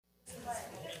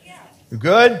You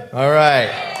good? All right.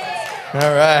 All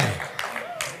right.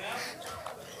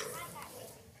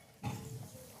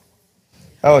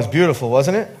 That was beautiful,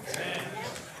 wasn't it?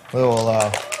 A little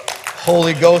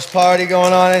Holy Ghost party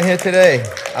going on in here today.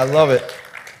 I love it.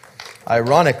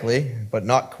 Ironically, but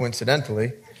not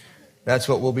coincidentally, that's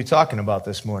what we'll be talking about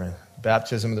this morning.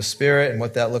 Baptism of the Spirit and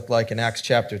what that looked like in Acts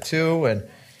chapter 2. And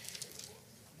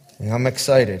I'm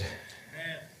excited.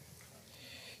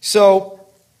 So,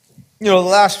 the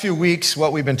last few weeks,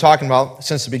 what we've been talking about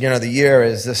since the beginning of the year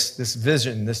is this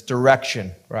vision, this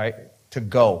direction, right, to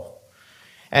go.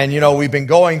 And, we've been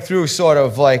going through sort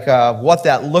of like what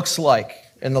that looks like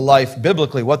in the life,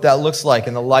 biblically, what that looks like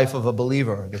in the life of a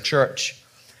believer, the church,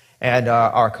 and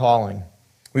our calling.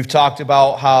 We've talked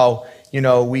about how,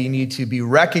 we need to be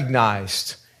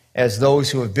recognized as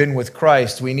those who have been with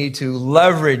Christ. We need to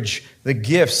leverage the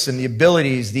gifts and the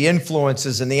abilities, the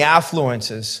influences and the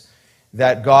affluences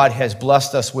that God has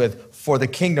blessed us with for the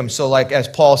kingdom. So like as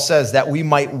Paul says, that we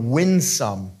might win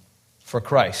some for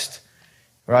Christ,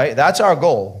 right? That's our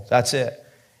goal. That's it.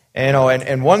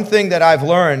 And one thing that I've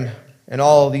learned in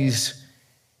all these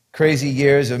crazy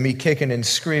years of me kicking and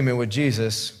screaming with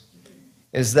Jesus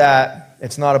is that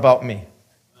it's not about me.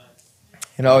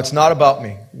 It's not about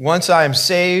me. Once I am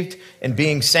saved and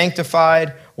being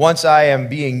sanctified, once I am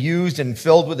being used and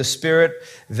filled with the Spirit,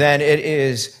 then it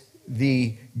is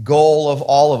the goal of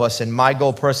all of us, and my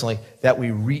goal personally, that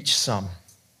we reach some,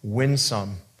 win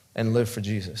some, and live for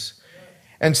Jesus.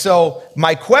 And so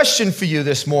my question for you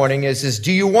this morning is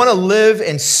do you want to live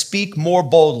and speak more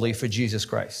boldly for Jesus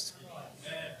Christ?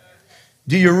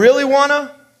 Do you really want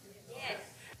to?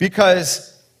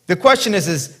 Because the question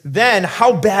is then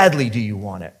how badly do you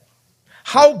want it?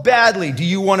 How badly do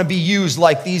you want to be used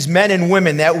like these men and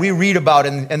women that we read about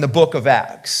in the book of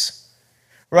Acts?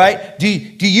 Right? Do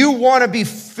you want to be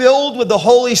filled with the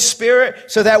Holy Spirit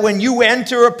so that when you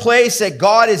enter a place that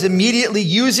God is immediately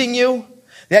using you,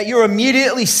 that you're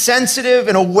immediately sensitive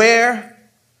and aware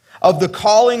of the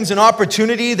callings and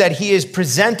opportunity that He has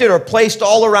presented or placed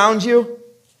all around you?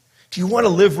 Do you want to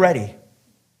live ready?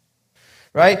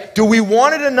 Right? Do we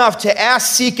want it enough to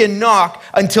ask, seek, and knock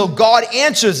until God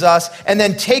answers us and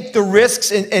then take the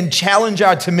risks and challenge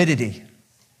our timidity?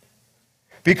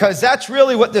 Because that's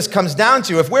really what this comes down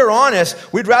to. If we're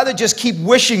honest, we'd rather just keep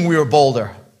wishing we were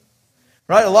bolder.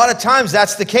 Right? A lot of times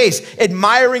that's the case.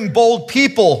 Admiring bold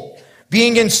people,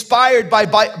 being inspired by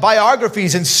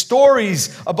biographies and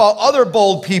stories about other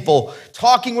bold people,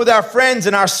 talking with our friends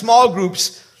in our small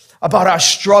groups about our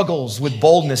struggles with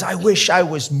boldness. I wish I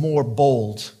was more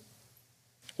bold.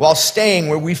 While staying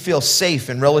where we feel safe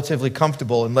and relatively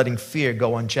comfortable and letting fear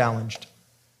go unchallenged.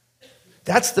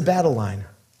 That's the battle line.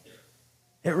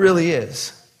 It really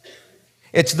is.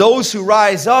 It's those who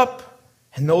rise up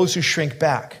and those who shrink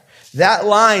back. That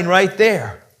line right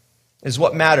there is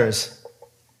what matters.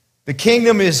 The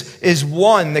kingdom is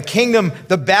won. The kingdom,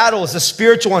 the battles, the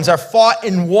spiritual ones are fought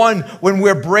and won when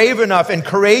we're brave enough and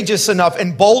courageous enough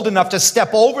and bold enough to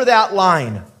step over that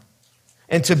line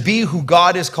and to be who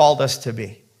God has called us to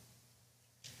be.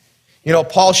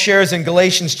 Paul shares in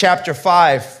Galatians chapter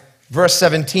 5, verse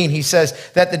 17, he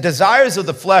says that the desires of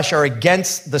the flesh are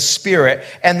against the Spirit,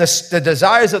 and the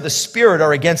desires of the Spirit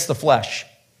are against the flesh.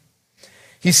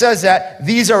 He says that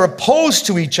these are opposed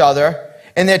to each other,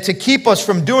 and that to keep us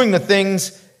from doing the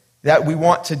things that we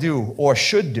want to do or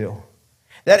should do.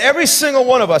 That every single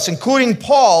one of us, including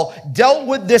Paul, dealt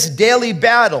with this daily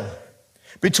battle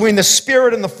between the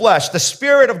spirit and the flesh. The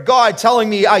Spirit of God telling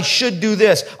me I should do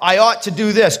this, I ought to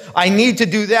do this, I need to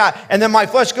do that. And then my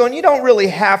flesh going, you don't really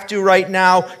have to right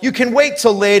now. You can wait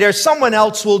till later. Someone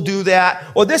else will do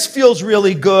that. Or this feels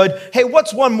really good. Hey,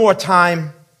 what's one more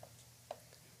time?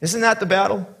 Isn't that the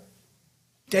battle?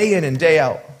 Day in and day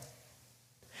out.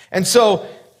 And so,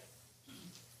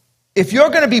 if you're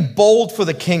going to be bold for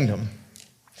the kingdom,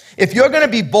 if you're going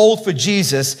to be bold for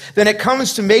Jesus, then it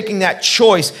comes to making that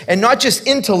choice, and not just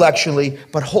intellectually,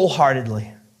 but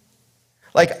wholeheartedly.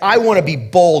 Like, I want to be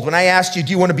bold. When I asked you,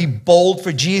 do you want to be bold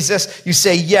for Jesus? You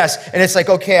say yes. And it's like,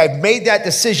 okay, I've made that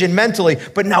decision mentally,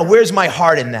 but now where's my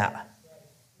heart in that?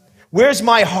 Where's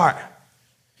my heart?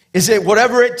 Is it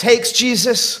whatever it takes,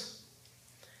 Jesus?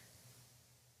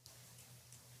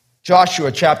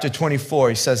 Joshua chapter 24,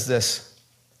 he says this,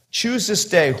 choose this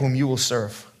day whom you will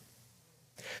serve.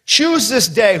 Choose this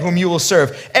day whom you will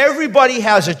serve. Everybody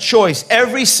has a choice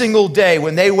every single day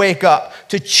when they wake up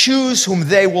to choose whom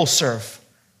they will serve.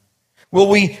 Will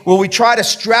we try to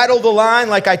straddle the line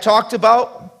like I talked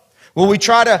about? Will we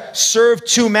try to serve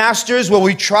two masters? Will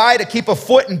we try to keep a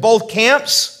foot in both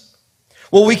camps?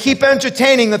 Will we keep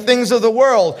entertaining the things of the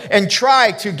world and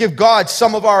try to give God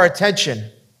some of our attention?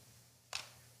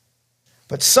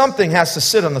 But something has to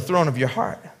sit on the throne of your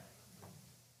heart.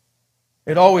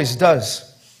 It always does.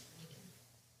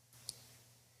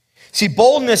 See,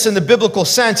 boldness in the biblical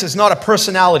sense is not a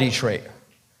personality trait.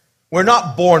 We're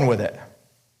not born with it.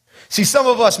 See, some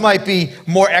of us might be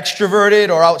more extroverted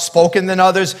or outspoken than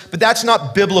others, but that's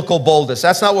not biblical boldness.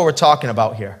 That's not what we're talking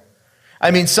about here.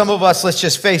 I mean, some of us, let's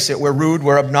just face it, we're rude,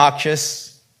 we're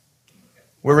obnoxious,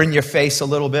 we're in your face a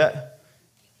little bit.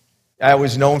 I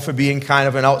was known for being kind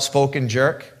of an outspoken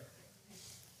jerk.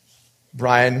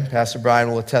 Pastor Brian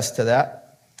will attest to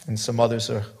that, and some others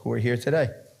who are here today.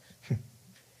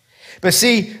 But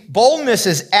see, boldness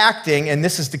is acting, and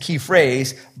this is the key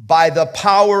phrase, by the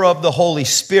power of the Holy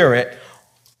Spirit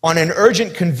on an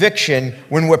urgent conviction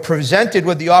when we're presented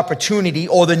with the opportunity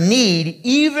or the need,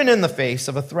 even in the face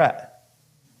of a threat.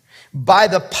 By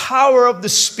the power of the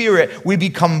Spirit, we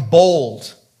become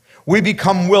bold. We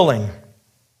become willing.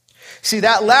 See,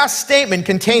 that last statement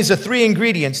contains the three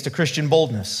ingredients to Christian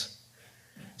boldness: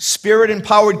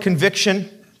 Spirit-empowered conviction,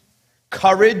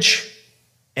 courage,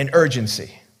 and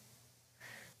urgency.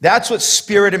 That's what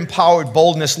Spirit-empowered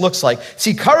boldness looks like.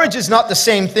 See, courage is not the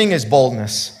same thing as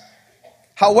boldness.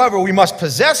 However, we must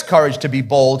possess courage to be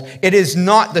bold. It is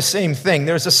not the same thing.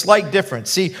 There's a slight difference.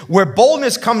 See, where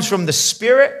boldness comes from the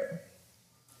Spirit,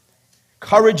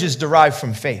 courage is derived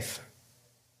from faith.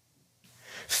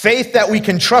 Faith that we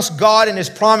can trust God and His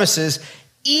promises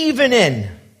even in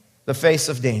the face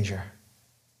of danger.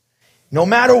 No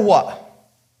matter what.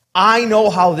 I know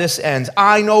how this ends.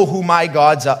 I know who my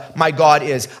God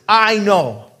is. I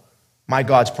know my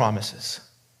God's promises.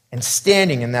 And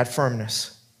standing in that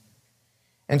firmness.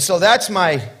 And so that's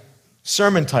my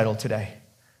sermon title today.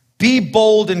 Be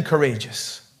bold and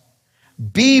courageous.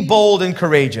 Be bold and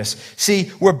courageous.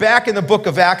 See, we're back in the book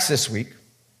of Acts this week.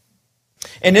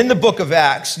 And in the book of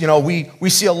Acts, we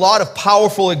see a lot of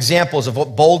powerful examples of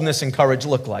what boldness and courage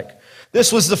look like.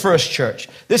 This was the first church.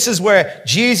 This is where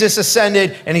Jesus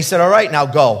ascended and He said, all right, now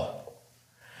go.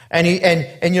 And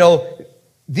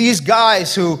these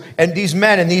guys and these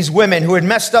men and these women who had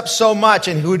messed up so much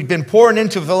and who had been pouring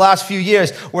into for the last few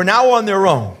years were now on their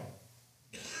own.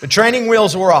 The training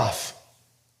wheels were off.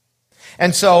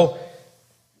 And so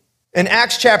in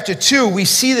Acts chapter 2, we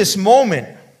see this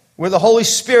moment where the Holy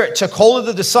Spirit took hold of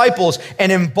the disciples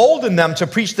and emboldened them to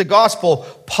preach the gospel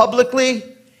publicly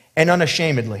and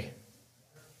unashamedly.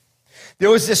 There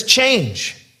was this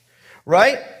change,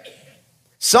 right?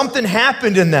 Something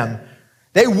happened in them.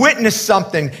 They witnessed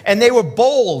something, and they were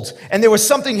bold, and there was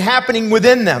something happening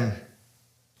within them.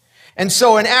 And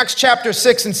so in Acts chapter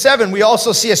 6 and 7, we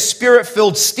also see a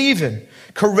Spirit-filled Stephen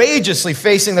courageously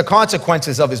facing the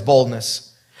consequences of his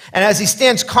boldness. And as he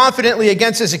stands confidently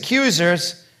against his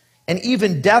accusers, and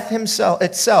even death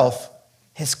itself,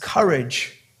 his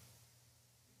courage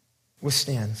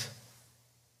withstands.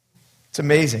 It's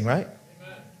amazing, right?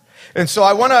 And so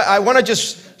I want to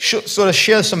just sort of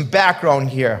share some background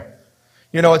here.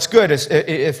 It's good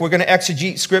if we're going to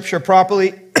exegete Scripture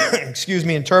properly,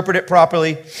 interpret it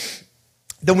properly,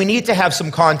 then we need to have some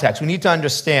context. We need to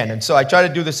understand. And so I try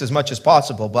to do this as much as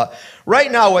possible. But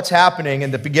right now what's happening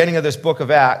in the beginning of this book of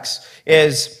Acts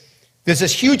is there's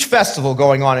this huge festival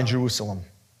going on in Jerusalem,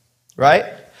 right?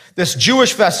 This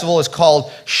Jewish festival is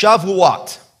called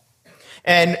Shavuot.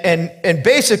 And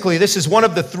basically, this is one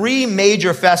of the three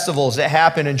major festivals that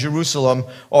happen in Jerusalem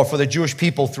or for the Jewish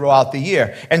people throughout the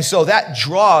year. And so that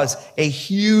draws a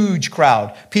huge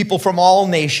crowd. People from all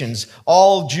nations,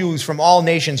 all Jews from all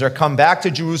nations are come back to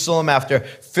Jerusalem after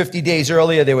 50 days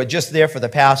earlier. They were just there for the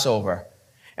Passover.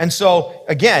 And so,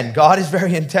 again, God is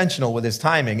very intentional with His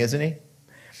timing, isn't He?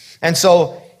 And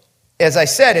so, as I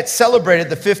said, it's celebrated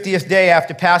the 50th day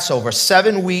after Passover,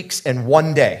 7 weeks and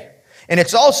 1 day. And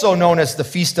it's also known as the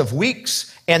Feast of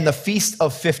Weeks and the Feast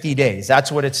of 50 Days. That's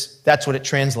what it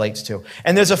translates to.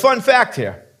 And there's a fun fact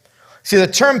here. See, the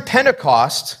term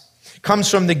Pentecost comes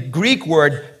from the Greek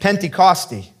word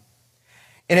Pentecosti,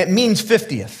 and it means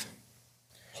 50th,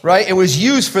 right? It was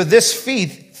used for this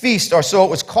feast, or so it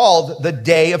was called the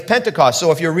Day of Pentecost.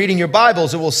 So if you're reading your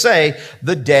Bibles, it will say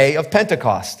the Day of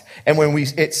Pentecost. And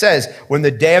it says, when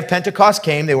the Day of Pentecost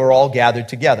came, they were all gathered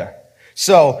together.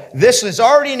 So this is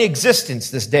already in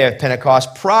existence, this day of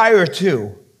Pentecost, prior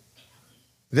to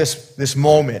this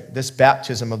moment, this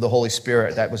baptism of the Holy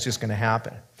Spirit that was just going to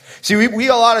happen. See, we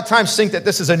a lot of times think that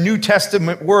this is a New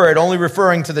Testament word only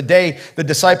referring to the day the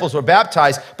disciples were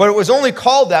baptized, but it was only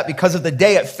called that because of the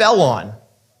day it fell on.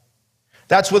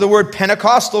 That's where the word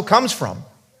Pentecostal comes from,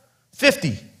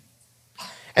 50.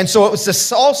 And so it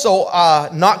was also,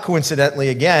 not coincidentally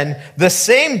again, the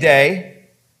same day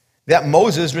that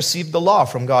Moses received the law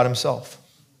from God Himself.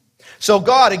 So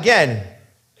God, again,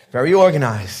 very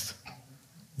organized,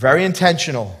 very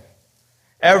intentional.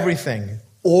 Everything,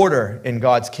 order in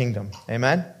God's kingdom.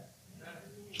 Amen?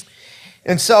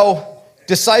 And so,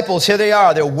 disciples, here they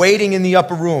are. They're waiting in the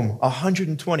upper room.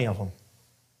 120 of them,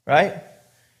 right?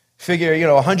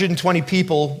 Figure, 120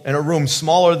 people in a room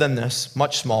smaller than this,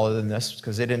 much smaller than this,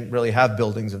 because they didn't really have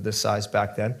buildings of this size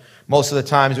back then. Most of the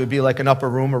times it would be like an upper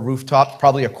room, a rooftop,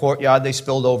 probably a courtyard they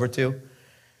spilled over to.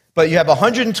 But you have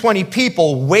 120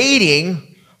 people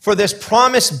waiting for this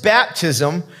promised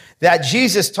baptism that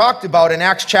Jesus talked about in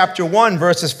Acts chapter 1,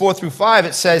 verses 4 through 5.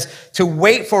 It says to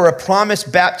wait for a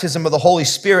promised baptism of the Holy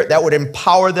Spirit that would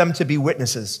empower them to be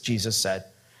witnesses, Jesus said.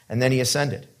 And then he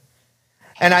ascended.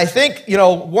 And I think,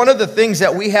 one of the things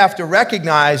that we have to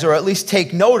recognize, or at least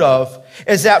take note of,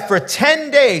 is that for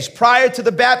 10 days prior to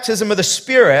the baptism of the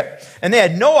Spirit, and they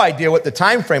had no idea what the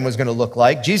time frame was going to look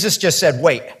like, Jesus just said,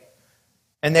 wait.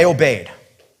 And they obeyed.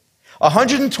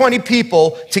 120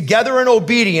 people together in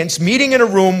obedience, meeting in a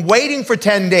room, waiting for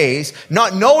 10 days,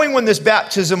 not knowing when this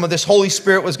baptism of this Holy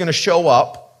Spirit was going to show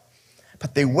up,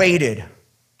 but they waited.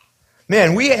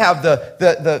 Man, we have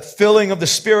the filling of the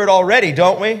Spirit already,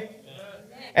 don't we?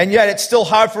 And yet it's still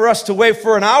hard for us to wait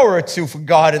for an hour or two for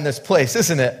God in this place,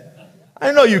 isn't it?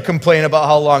 I know you complain about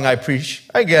how long I preach.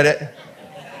 I get it.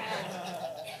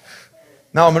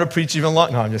 Now I'm going to preach even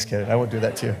longer. No, I'm just kidding. I won't do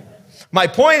that to you. My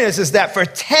point is that for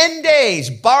 10 days,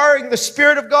 barring the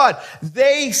Spirit of God,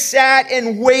 they sat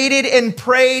and waited and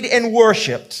prayed and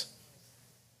worshiped.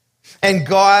 And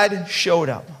God showed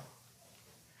up.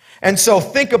 And so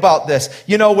think about this.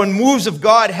 When moves of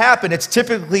God happen, it's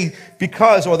typically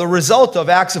because or the result of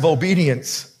acts of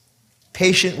obedience.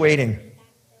 Patient waiting.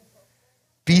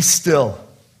 Be still.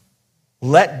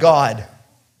 Let God.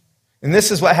 And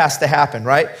this is what has to happen,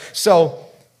 right? So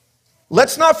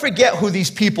let's not forget who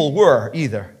these people were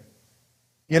either.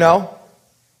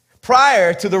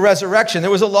 Prior to the resurrection, there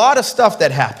was a lot of stuff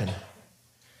that happened.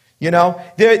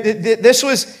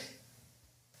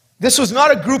 This was not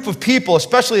a group of people,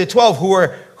 especially the 12,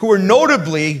 who were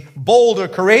notably bold or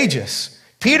courageous.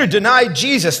 Peter denied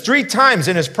Jesus 3 times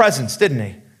in his presence, didn't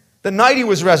he? The night he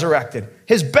was resurrected.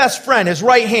 His best friend, his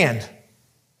right hand.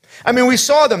 We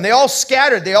saw them. They all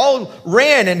scattered. They all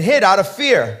ran and hid out of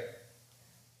fear.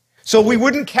 So we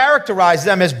wouldn't characterize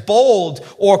them as bold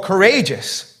or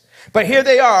courageous. But here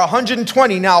they are,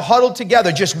 120 now huddled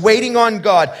together, just waiting on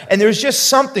God. And there's just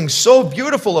something so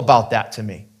beautiful about that to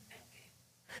me.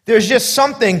 There's just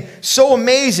something so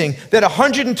amazing that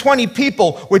 120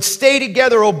 people would stay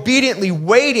together obediently,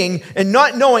 waiting and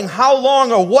not knowing how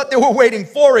long or what they were waiting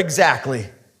for exactly.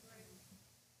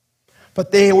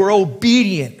 But they were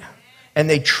obedient and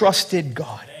they trusted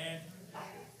God.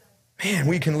 Man,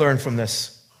 we can learn from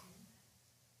this.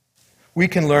 We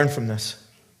can learn from this.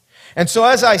 And so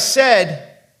as I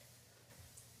said,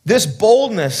 this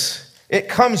boldness, it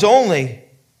comes only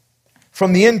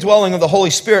from the indwelling of the Holy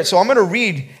Spirit. So I'm going to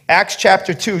read Acts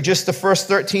chapter 2, just the first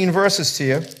 13 verses to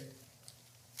you.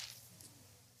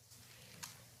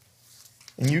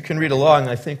 And you can read along.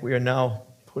 I think we are now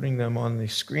putting them on the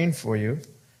screen for you.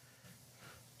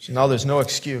 So now there's no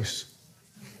excuse.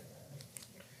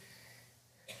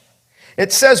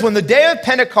 It says, when the day of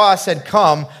Pentecost had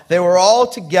come, they were all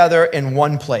together in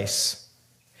one place.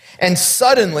 And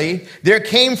suddenly there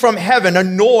came from heaven a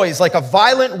noise like a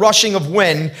violent rushing of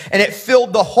wind, and it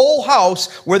filled the whole house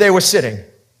where they were sitting.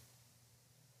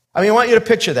 I want you to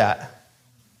picture that.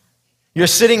 You're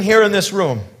sitting here in this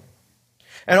room,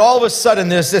 and all of a sudden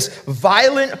there's this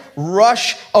violent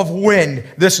rush of wind,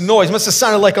 this noise. It must have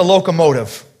sounded like a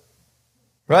locomotive,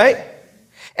 right?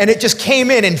 And it just came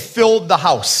in and filled the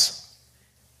house.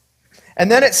 And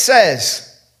then it says,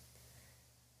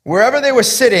 wherever they were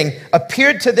sitting,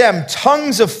 appeared to them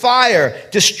tongues of fire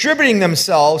distributing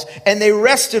themselves, and they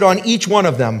rested on each one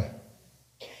of them.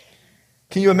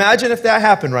 Can you imagine if that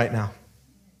happened right now?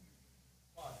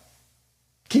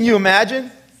 Can you imagine?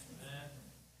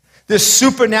 This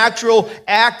supernatural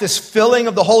act, this filling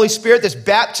of the Holy Spirit, this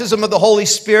baptism of the Holy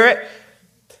Spirit.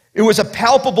 It was a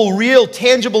palpable, real,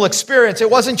 tangible experience. It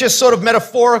wasn't just sort of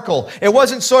metaphorical. It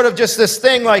wasn't sort of just this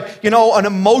thing like, an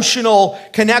emotional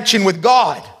connection with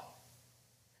God.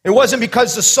 It wasn't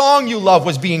because the song you love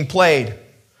was being played,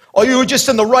 or you were just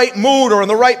in the right mood or in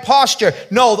the right posture.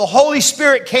 No, the Holy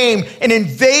Spirit came and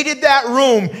invaded that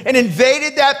room and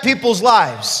invaded that people's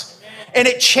lives. And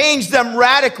it changed them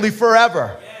radically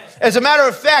forever. As a matter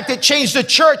of fact, it changed the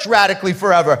church radically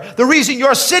forever. The reason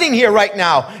you're sitting here right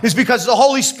now is because the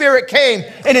Holy Spirit came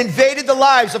and invaded the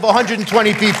lives of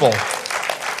 120 people.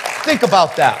 Think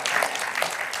about that.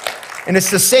 And it's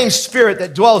the same Spirit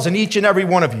that dwells in each and every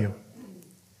one of you.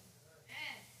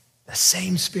 The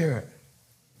same Spirit.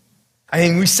 I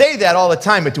mean, we say that all the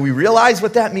time, but do we realize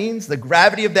what that means? The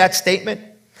gravity of that statement?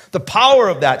 The power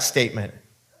of that statement?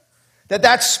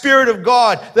 That Spirit of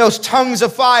God, those tongues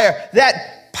of fire,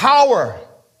 that power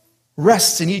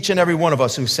rests in each and every one of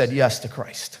us who said yes to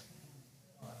Christ.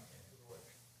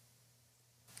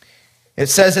 It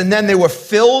says, and then they were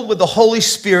filled with the Holy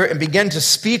Spirit and began to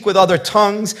speak with other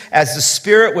tongues as the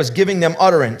Spirit was giving them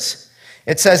utterance.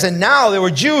 It says, and now there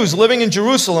were Jews living in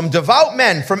Jerusalem, devout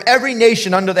men from every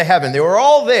nation under the heaven. They were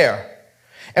all there.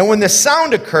 And when the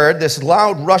sound occurred, this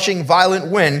loud, rushing,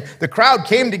 violent wind, the crowd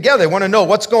came together. They want to know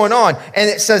what's going on. And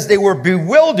it says they were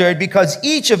bewildered because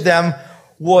each of them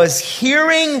was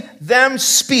hearing them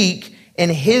speak in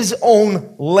his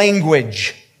own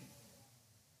language.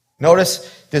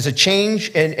 Notice there's a change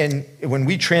in when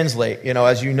we translate.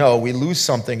 As you know, we lose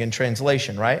something in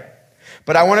translation, right?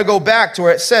 But I want to go back to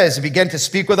where it says, begin to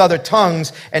speak with other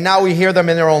tongues, and now we hear them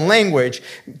in their own language.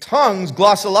 Tongues,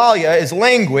 glossolalia, is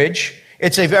language.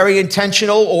 It's a very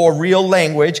intentional or real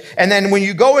language. And then when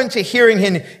you go into hearing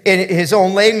him in his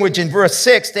own language in verse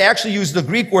 6, they actually use the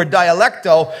Greek word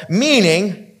dialecto,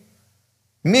 meaning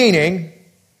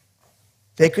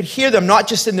they could hear them not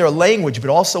just in their language, but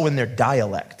also in their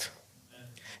dialect.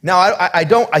 Now,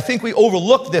 I think we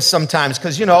overlook this sometimes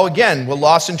because, again, we're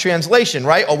lost in translation,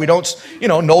 right? Or we don't,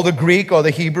 know the Greek or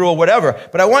the Hebrew or whatever.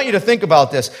 But I want you to think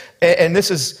about this. And this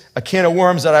is a can of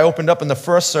worms that I opened up in the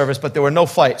first service, but there were no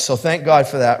fights. So thank God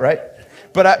for that, right?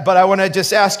 But I want to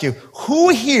just ask you, who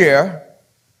here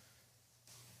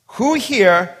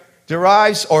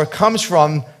derives or comes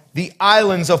from the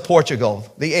islands of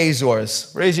Portugal, the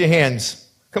Azores? Raise your hands.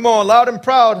 Come on, loud and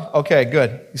proud. Okay,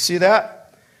 good. You see that?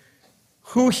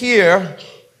 Who here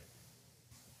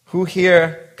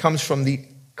comes from the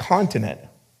continent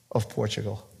of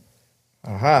Portugal?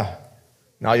 Aha.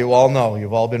 Now you all know.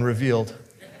 You've all been revealed.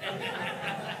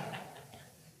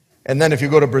 And then if you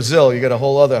go to Brazil, you get a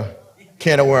whole other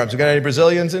can of worms. We got any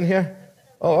Brazilians in here?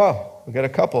 Oh, wow. We got a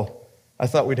couple. I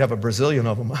thought we'd have a Brazilian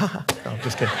of them. No, I'm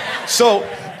just kidding. So,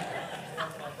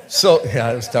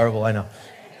 yeah, it was terrible, I know.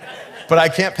 But I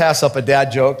can't pass up a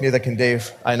dad joke, neither can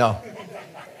Dave. I know.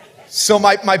 So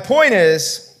my point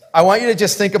is, I want you to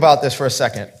just think about this for a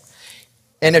second.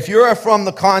 And if you're from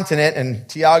the continent, and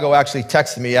Tiago actually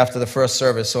texted me after the first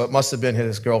service, so it must have been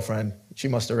his girlfriend. She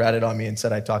must have ratted on me and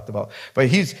said I talked about. But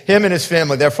him and his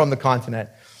family, they're from the continent.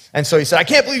 And so he said, I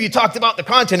can't believe you talked about the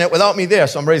continent without me there.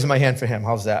 So I'm raising my hand for him.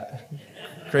 How's that?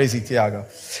 Crazy Tiago.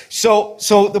 So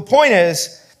the point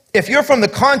is, if you're from the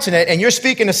continent and you're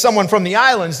speaking to someone from the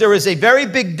islands, there is a very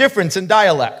big difference in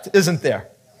dialect, isn't there?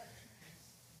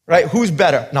 Right? Who's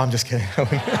better? No, I'm just kidding.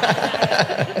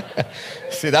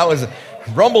 See, that was a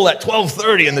rumble at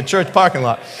 12:30 in the church parking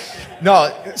lot.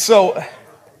 No, so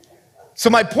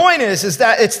my point is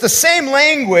that it's the same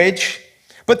language,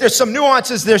 but there's some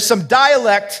nuances, there's some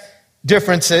dialect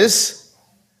differences,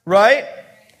 right?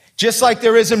 Just like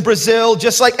there is in Brazil,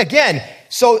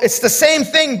 so it's the same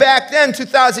thing back then,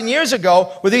 2,000 years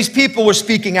ago, where these people were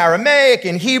speaking Aramaic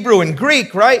and Hebrew and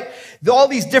Greek, right? All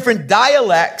these different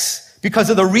dialects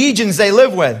because of the regions they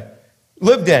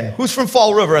lived in. Who's from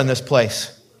Fall River in this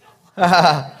place?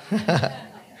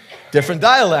 Different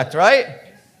dialect, right?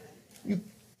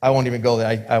 I won't even go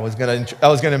there. I was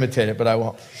gonna imitate it, but I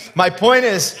won't. My point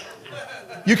is,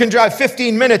 you can drive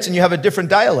 15 minutes and you have a different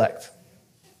dialect,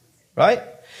 right?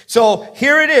 So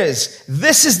here it is.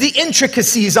 This is the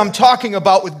intricacies I'm talking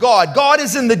about with God. God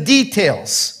is in the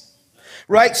details.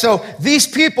 Right? So these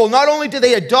people, not only do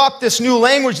they adopt this new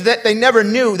language that they never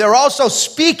knew, they're also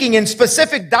speaking in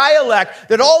specific dialect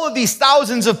that all of these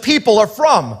thousands of people are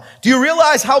from. Do you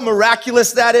realize how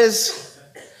miraculous that is?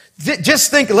 Just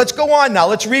think, let's go on now.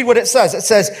 Let's read what it says. It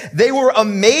says, they were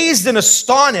amazed and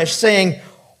astonished, saying,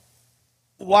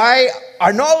 why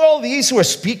are not all these who are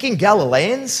speaking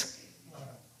Galileans?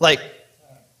 Like,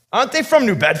 aren't they from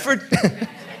New Bedford?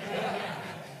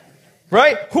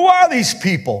 Right? Who are these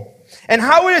people? And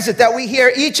how is it that we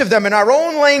hear each of them in our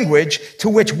own language to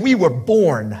which we were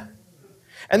born?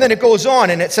 And then it goes on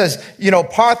and it says,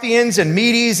 Parthians and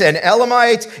Medes and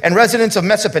Elamites and residents of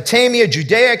Mesopotamia,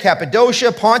 Judea,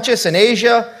 Cappadocia, Pontus and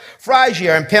Asia,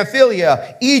 Phrygia and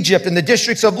Pamphylia, Egypt and the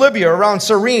districts of Libya around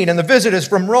Cyrene, and the visitors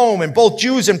from Rome, and both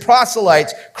Jews and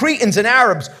proselytes, Cretans and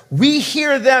Arabs. We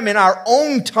hear them in our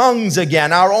own tongues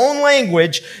again, our own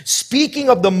language, speaking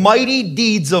of the mighty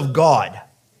deeds of God.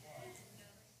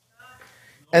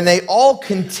 And they all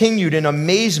continued in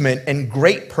amazement and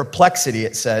great perplexity,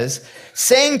 it says,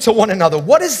 saying to one another,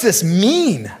 what does this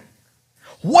mean?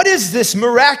 What is this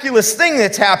miraculous thing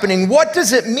that's happening? What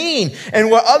does it mean? And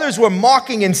where others were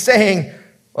mocking and saying,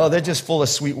 well, they're just full of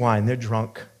sweet wine. They're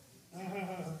drunk.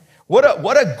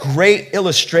 What a great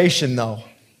illustration, though,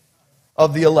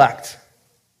 of the elect.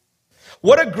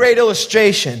 What a great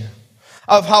illustration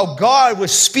of how God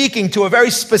was speaking to a very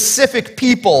specific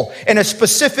people in a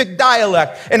specific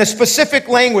dialect, in a specific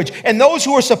language. And those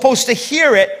who were supposed to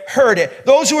hear it, heard it.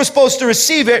 Those who were supposed to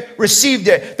receive it, received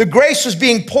it. The grace was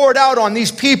being poured out on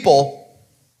these people.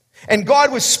 And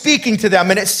God was speaking to them.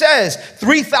 And it says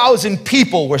 3,000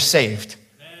 people were saved.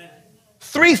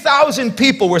 3,000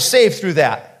 people were saved through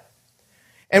that.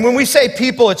 And when we say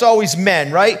people, it's always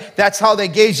men, right? That's how they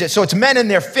gauge it. So it's men and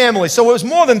their families. So it was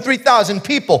more than 3,000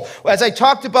 people. As I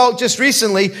talked about just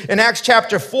recently in Acts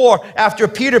chapter 4, after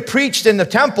Peter preached in the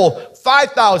temple,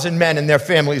 5,000 men and their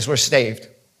families were saved.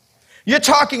 You're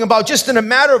talking about just in a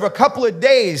matter of a couple of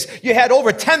days, you had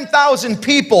over 10,000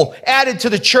 people added to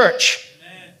the church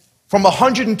from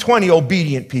 120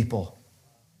 obedient people.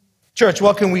 Church,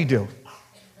 what can we do?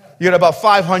 You got about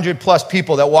 500 plus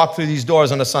people that walk through these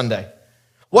doors on a Sunday.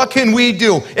 What can we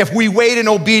do if we wait in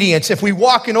obedience, if we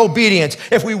walk in obedience,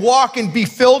 if we walk and be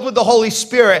filled with the Holy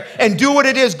Spirit and do what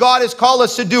it is God has called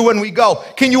us to do when we go?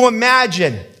 Can you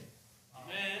imagine?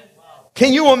 Amen.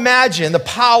 Can you imagine the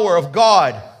power of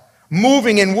God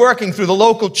moving and working through the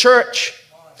local church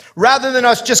rather than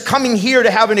us just coming here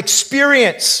to have an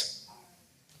experience,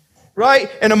 right?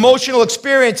 An emotional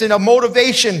experience and a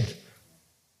motivation,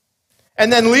 and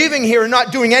then leaving here and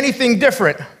not doing anything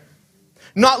different?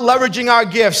 Not leveraging our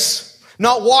gifts,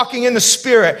 not walking in the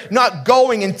Spirit, not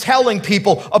going and telling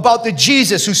people about the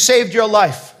Jesus who saved your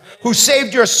life, who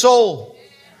saved your soul,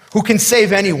 who can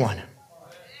save anyone.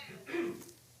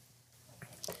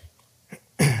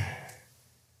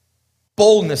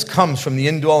 Boldness comes from the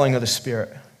indwelling of the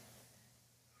Spirit.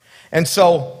 And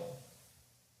so,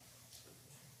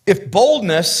 if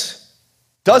boldness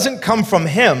doesn't come from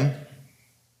Him,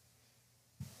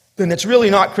 then it's really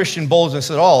not Christian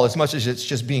boldness at all, as much as it's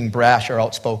just being brash or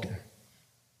outspoken.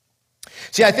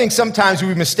 See, I think sometimes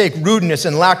we mistake rudeness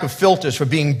and lack of filters for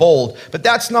being bold, but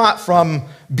that's not from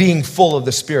being full of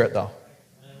the Spirit, though.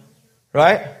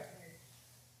 Right?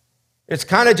 It's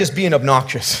kind of just being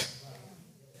obnoxious.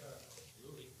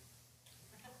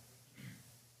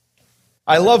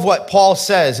 I love what Paul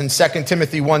says in 2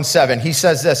 Timothy 1:7. He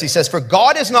says this, he says, "For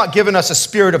God has not given us a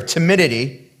spirit of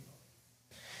timidity,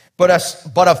 but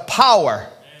of power."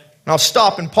 And I'll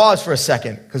stop and pause for a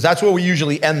second, because that's where we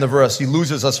usually end the verse. He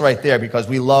loses us right there because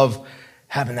we love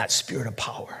having that spirit of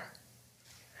power.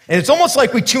 And it's almost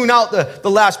like we tune out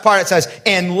the last part. It says,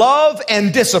 "and love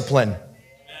and discipline."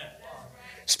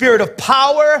 Spirit of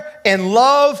power and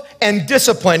love and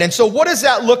discipline. And so what does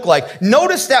that look like?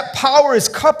 Notice that power is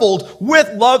coupled with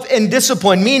love and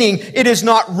discipline, meaning it is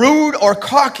not rude or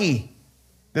cocky,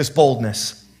 this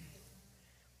boldness.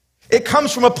 It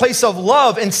comes from a place of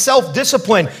love and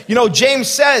self-discipline. You know, James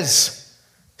says,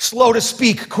 slow to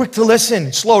speak, quick to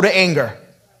listen, slow to anger.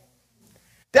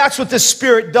 That's what the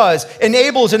Spirit does.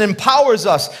 Enables and empowers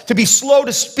us to be slow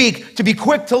to speak, to be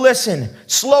quick to listen,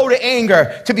 slow to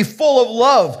anger, to be full of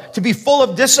love, to be full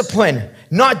of discipline.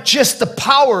 Not just the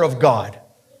power of God,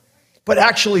 but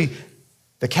actually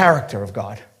the character of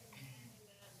God.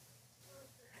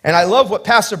 And I love what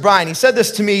Pastor Brian, he said this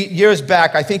to me years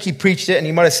back. I think he preached it and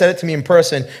he might have said it to me in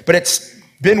person, but it's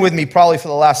been with me probably for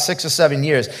the last 6 or 7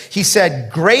 years. He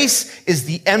said, "Grace is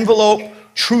the envelope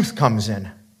truth comes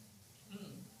in."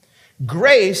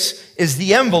 Grace is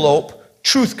the envelope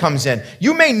truth comes in.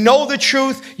 You may know the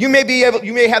truth. You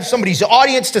may have somebody's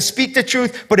audience to speak the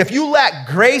truth, but if you lack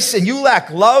grace and you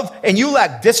lack love and you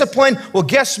lack discipline, well,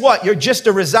 guess what? You're just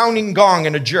a resounding gong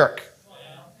and a jerk.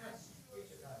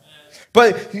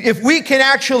 But if we can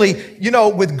actually,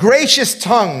 with gracious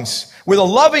tongues, with a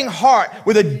loving heart,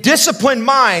 with a disciplined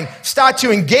mind, start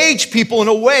to engage people in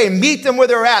a way, meet them where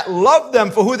they're at, love them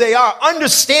for who they are,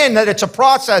 understand that it's a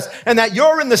process and that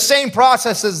you're in the same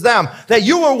process as them, that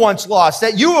you were once lost,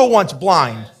 that you were once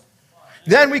blind,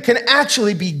 then we can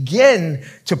actually begin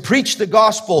to preach the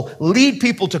gospel, lead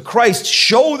people to Christ,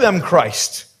 show them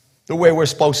Christ the way we're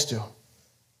supposed to.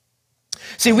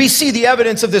 See, we see the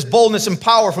evidence of this boldness and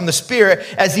power from the Spirit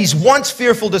as these once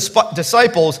fearful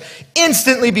disciples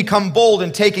instantly become bold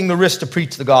in taking the risk to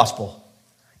preach the gospel.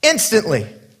 Instantly.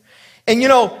 And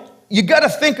you got to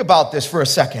think about this for a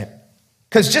second.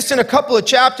 Because just in a couple of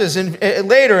chapters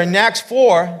later in Acts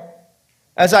 4,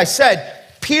 as I said,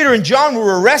 Peter and John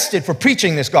were arrested for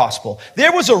preaching this gospel.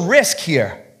 There was a risk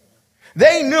here.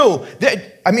 They knew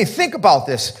that, think about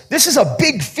this. This is a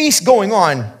big feast going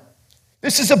on.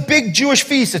 This is a big Jewish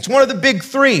feast. It's one of the big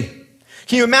three.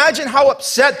 Can you imagine how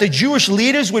upset the Jewish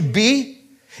leaders would be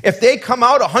if they come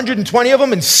out, 120 of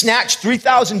them, and snatch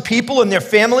 3,000 people and their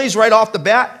families right off the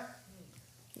bat?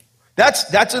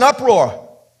 That's an uproar.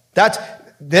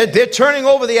 They're turning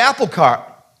over the apple cart.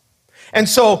 And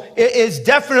so it is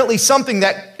definitely something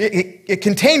that it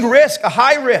contained risk, a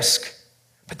high risk.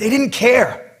 But they didn't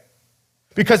care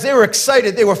because they were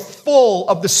excited. They were full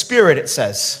of the Spirit, it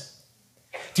says.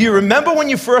 Do you remember when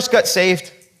you first got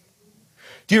saved?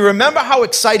 Do you remember how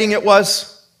exciting it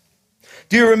was?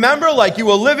 Do you remember like you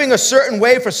were living a certain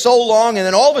way for so long and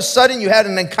then all of a sudden you had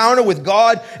an encounter with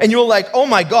God and you were like, oh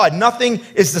my God, nothing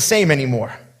is the same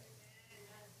anymore.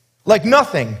 Like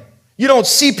nothing. You don't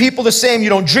see people the same. You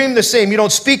don't dream the same. You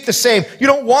don't speak the same. You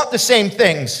don't want the same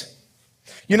things.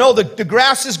 You know, the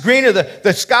grass is greener,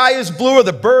 the sky is bluer,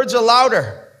 the birds are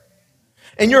louder.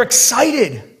 And you're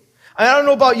excited. I don't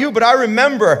know about you, but I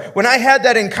remember when I had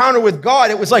that encounter with God,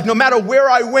 it was like no matter where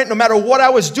I went, no matter what I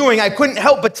was doing, I couldn't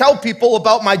help but tell people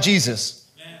about my Jesus.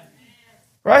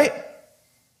 Right?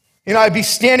 You know, I'd be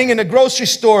standing in the grocery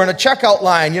store in a checkout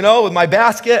line, you know, with my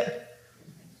basket.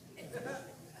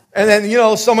 And then, you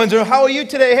know, someone's like, how are you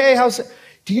today? Hey, how's it?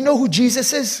 Do you know who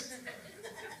Jesus is?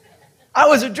 I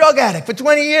was a drug addict for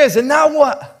 20 years, and now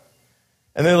what?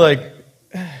 And they're like,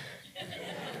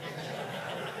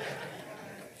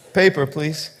 paper,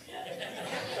 please.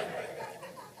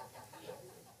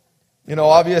 You know,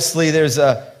 obviously there's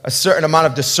a certain amount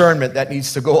of discernment that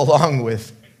needs to go along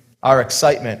with our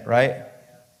excitement, right?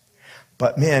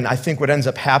 But man, I think what ends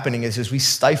up happening is we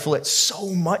stifle it so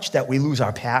much that we lose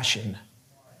our passion.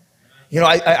 You know,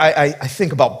 I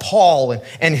think about Paul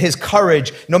and his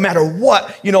courage, no matter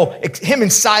what, you know, him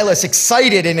and Silas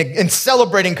excited and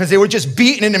celebrating because they were just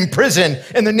beaten and imprisoned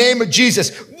in the name of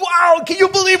Jesus. Wow, can you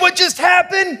believe what just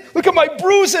happened? Look at my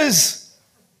bruises.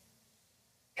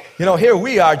 You know, here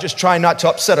we are just trying not to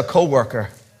upset a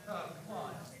coworker.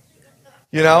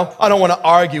 You know, I don't want to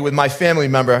argue with my family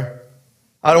member.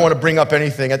 I don't want to bring up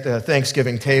anything at the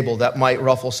Thanksgiving table that might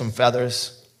ruffle some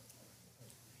feathers.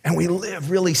 And we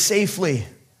live really safely.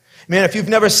 Man, if you've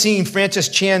never seen Francis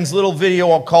Chan's little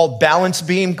video called Balance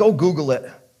Beam, go Google it.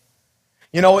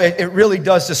 You know, it really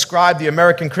does describe the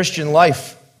American Christian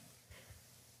life.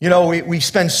 You know, we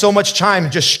spend so much time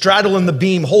just straddling the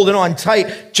beam, holding on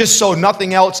tight, just so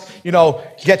nothing else, you know,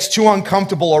 gets too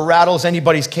uncomfortable or rattles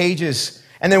anybody's cages.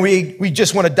 And then we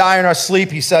just want to die in our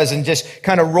sleep, he says, and just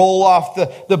kind of roll off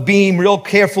the beam real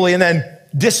carefully and then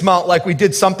dismount like we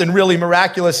did something really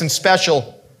miraculous and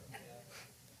special.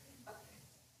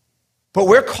 But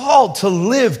we're called to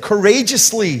live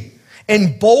courageously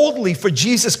and boldly for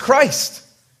Jesus Christ.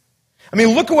 I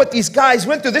mean, look at what these guys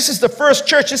went through. This is the first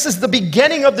church. This is the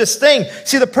beginning of this thing.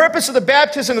 See, the purpose of the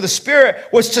baptism of the Spirit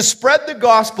was to spread the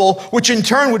gospel, which in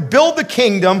turn would build the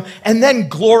kingdom and then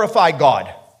glorify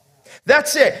God.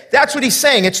 That's it. That's what he's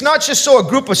saying. It's not just so a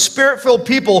group of Spirit-filled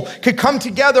people could come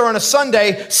together on a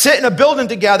Sunday, sit in a building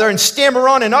together, and stammer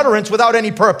on in utterance without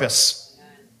any purpose.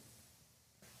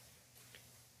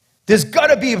 There's got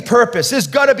to be a purpose. There's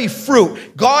got to be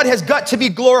fruit. God has got to be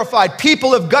glorified.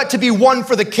 People have got to be won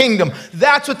for the kingdom.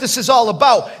 That's what this is all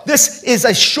about. This is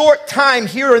a short time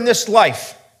here in this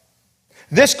life.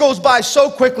 This goes by so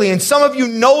quickly, and some of you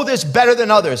know this better than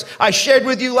others. I shared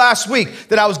with you last week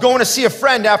that I was going to see a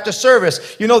friend after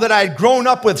service, you know, that I had grown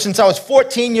up with since I was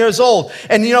 14 years old.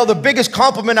 And, you know, the biggest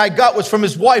compliment I got was from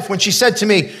his wife when she said to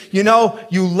me, you know,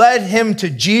 you led him to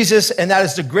Jesus, and that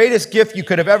is the greatest gift you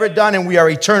could have ever done, and we are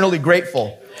eternally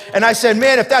grateful. And I said,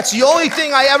 man, if that's the only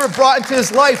thing I ever brought into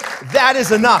his life, that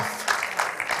is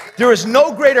enough. There is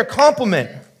no greater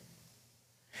compliment.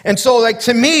 And so, like,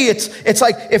 to me, it's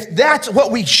like if that's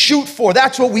what we shoot for,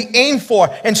 that's what we aim for,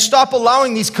 and stop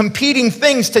allowing these competing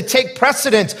things to take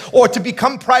precedence or to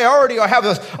become priority or have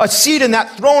a seat in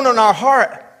that throne on our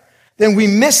heart, then we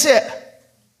miss it.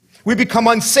 We become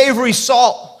unsavory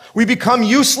salt. We become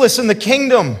useless in the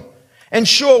kingdom. And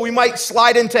sure, we might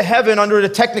slide into heaven under the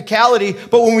technicality,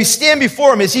 but when we stand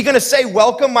before him, is he going to say,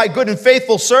 welcome, my good and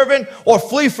faithful servant, or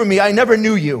flee from me, I never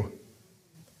knew you?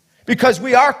 Because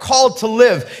we are called to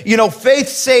live. You know, faith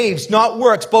saves, not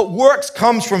works, but works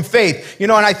comes from faith. You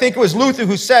know, and I think it was Luther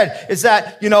who said, is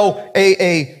that, you know,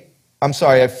 a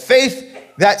faith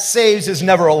that saves is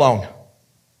never alone.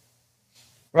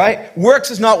 Right? Works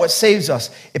is not what saves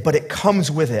us, but it comes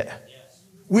with it.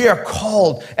 We are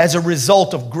called as a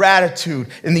result of gratitude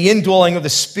and the indwelling of the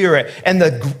Spirit and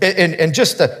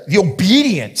just the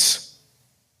obedience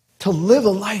to live a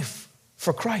life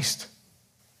for Christ.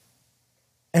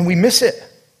 And we miss it.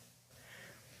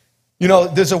 You know,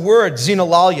 there's a word,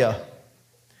 xenolalia.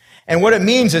 And what it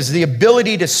means is the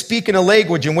ability to speak in a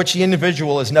language in which the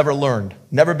individual has never learned,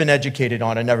 never been educated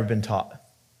on, and never been taught.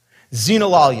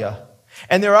 Xenolalia.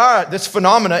 And this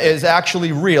phenomena is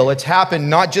actually real. It's happened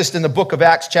not just in the book of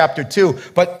Acts chapter 2,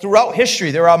 but throughout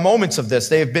history there are moments of this.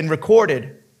 They have been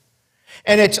recorded.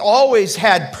 And it's always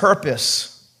had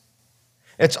purpose.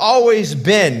 It's always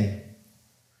been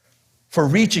for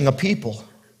reaching a people.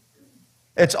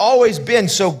 It's always been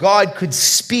so God could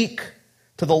speak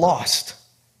to the lost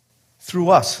through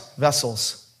us,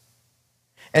 vessels.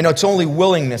 And it's only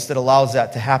willingness that allows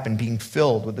that to happen, being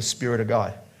filled with the Spirit of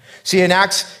God. See, in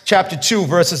Acts chapter 2,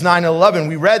 verses 9 and 11,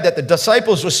 we read that the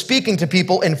disciples were speaking to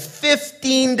people in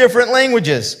 15 different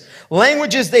languages,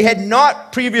 languages they had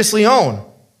not previously known.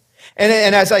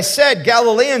 And as I said,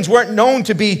 Galileans weren't known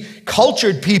to be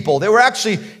cultured people. They were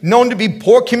actually known to be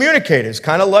poor communicators,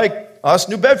 kind of like us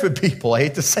New Bedford people. I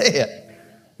hate to say it,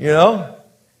 you know?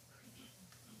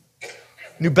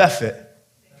 New Bedford,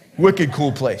 wicked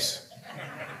cool place.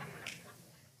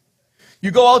 You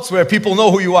go elsewhere, people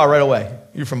know who you are right away.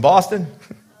 You from Boston?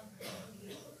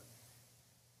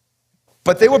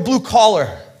 But they were blue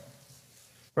collar,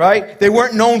 right? They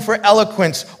weren't known for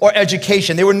eloquence or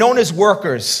education. They were known as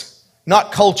workers,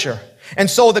 not culture. And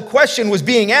so the question was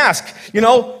being asked,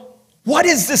 what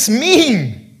does this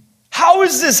mean? How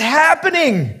is this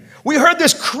happening? We heard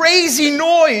this crazy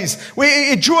noise.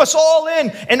 It drew us all in.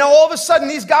 And now all of a sudden,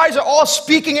 these guys are all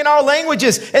speaking in our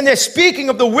languages, and they're speaking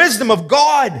of the wisdom of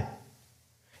God.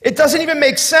 It doesn't even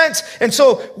make sense. And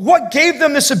so what gave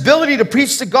them this ability to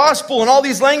preach the gospel in all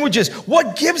these languages?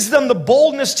 What gives them the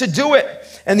boldness to do it?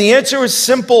 And the answer is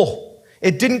simple.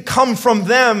 It didn't come from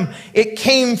them. It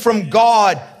came from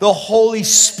God, the Holy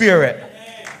Spirit.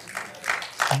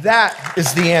 That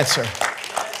is the answer.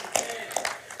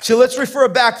 So let's refer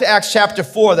back to Acts chapter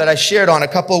 4 that I shared on a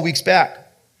couple of weeks back.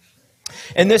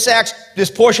 And this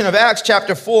portion of Acts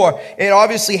chapter 4, it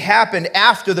obviously happened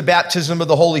after the baptism of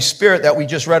the Holy Spirit that we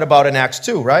just read about in Acts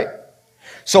 2, right?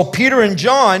 So Peter and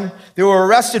John, they were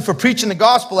arrested for preaching the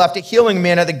gospel after healing a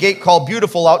man at the gate called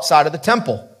Beautiful outside of the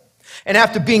temple. And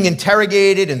after being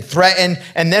interrogated and threatened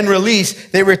and then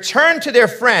released, they returned to their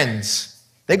friends.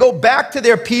 They go back to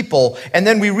their people. And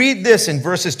then we read this in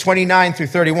verses 29 through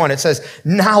 31. It says,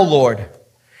 "Now, Lord,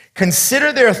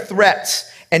 consider their threats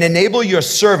and enable your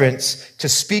servants to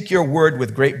speak your word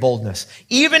with great boldness."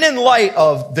 Even in light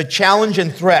of the challenge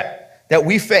and threat that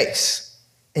we face,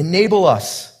 enable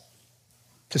us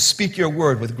to speak your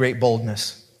word with great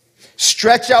boldness.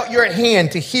 Stretch out your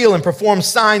hand to heal and perform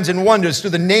signs and wonders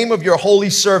through the name of your holy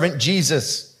servant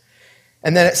Jesus.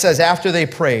 And then it says, after they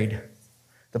prayed,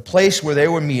 the place where they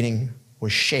were meeting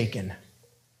was shaken.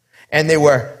 And they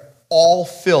were all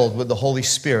filled with the Holy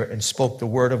Spirit and spoke the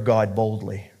word of God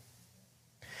boldly.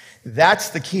 That's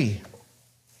the key.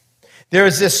 There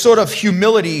is this sort of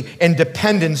humility and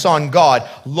dependence on God.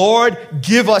 Lord,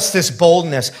 give us this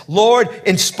boldness. Lord,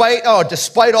 despite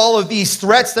all of these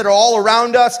threats that are all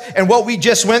around us and what we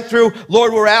just went through,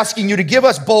 Lord, we're asking you to give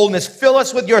us boldness. Fill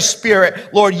us with your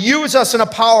Spirit. Lord, use us in a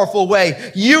powerful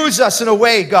way. Use us in a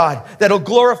way, God, that'll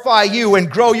glorify you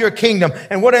and grow your kingdom.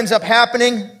 And what ends up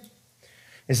happening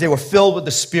is they were filled with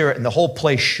the Spirit and the whole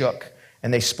place shook.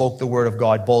 And they spoke the word of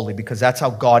God boldly because that's how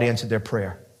God answered their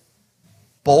prayer.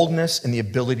 Boldness and the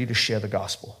ability to share the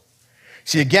gospel.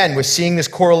 See, again, we're seeing this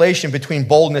correlation between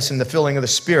boldness and the filling of the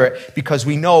Spirit because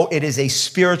we know it is a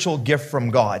spiritual gift from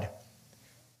God.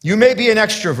 You may be an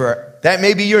extrovert. That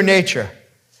may be your nature.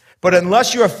 But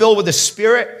unless you are filled with the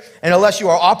Spirit and unless you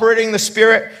are operating in the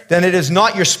Spirit, then it is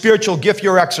not your spiritual gift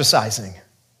you're exercising.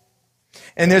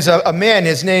 And there's a man,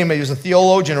 his name, he was a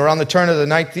theologian around the turn of the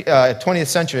 20th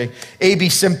century, A.B.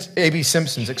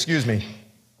 Simpsons,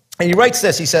 And he writes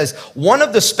this, he says, one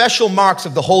of the special marks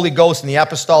of the Holy Ghost in the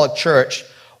apostolic church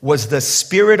was the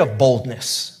spirit of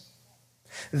boldness.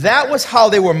 That was how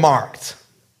they were marked.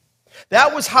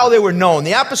 That was how they were known.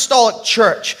 The apostolic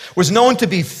church was known to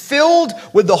be filled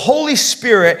with the Holy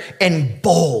Spirit and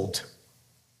bold,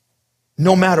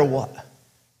 no matter what.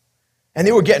 And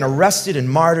they were getting arrested and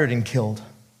martyred and killed.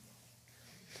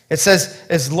 It says,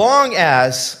 as long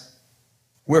as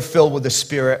we're filled with the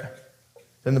Spirit,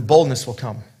 then the boldness will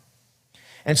come.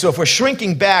 And so if we're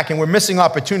shrinking back and we're missing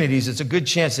opportunities, it's a good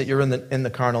chance that you're in the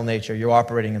carnal nature. You're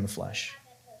operating in the flesh.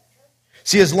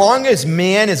 See, as long as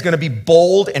man is going to be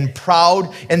bold and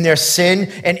proud in their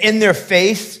sin and in their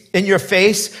faith, in your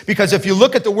face, because if you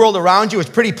look at the world around you, it's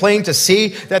pretty plain to see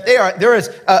that there is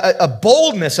a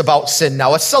boldness about sin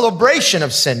now, a celebration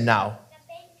of sin now.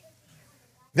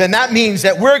 Then that means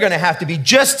that we're going to have to be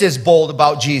just as bold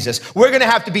about Jesus. We're going to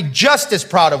have to be just as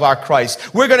proud of our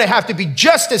Christ. We're going to have to be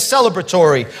just as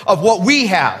celebratory of what we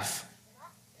have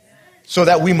so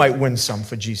that we might win some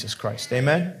for Jesus Christ.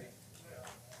 Amen?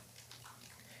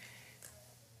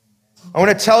 I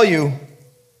want to tell you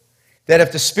that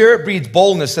if the Spirit breathes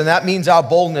boldness, then that means our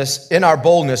boldness,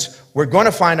 we're going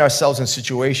to find ourselves in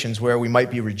situations where we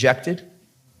might be rejected,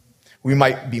 we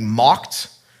might be mocked,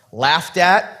 laughed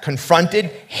at, confronted,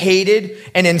 hated,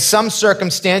 and in some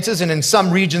circumstances and in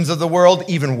some regions of the world,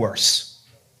 even worse.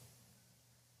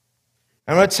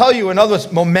 I'm going to tell you another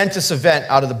momentous event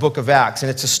out of the book of Acts, and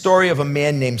it's a story of a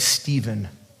man named Stephen.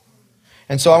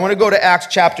 And so I want to go to Acts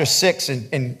chapter 6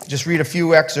 and just read a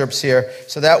few excerpts here,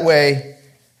 so that way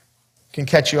I can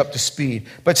catch you up to speed.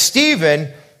 But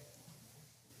Stephen,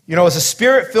 was a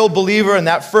Spirit-filled believer in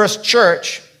that first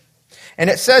church. And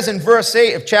it says in verse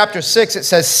 8 of chapter 6, it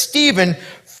says, Stephen,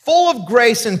 full of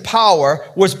grace and power,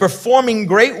 was performing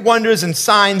great wonders and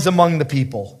signs among the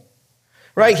people.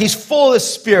 Right? He's full of the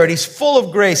Spirit. He's full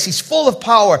of grace. He's full of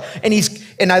power.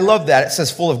 And I love that. It says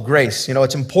full of grace.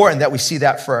 It's important that we see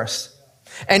that first.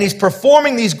 And he's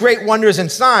performing these great wonders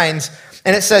and signs.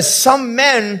 And it says some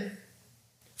men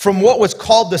from what was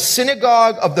called the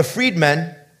synagogue of the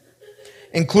freedmen,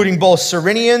 including both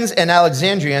Cyrenians and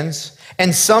Alexandrians,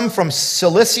 and some from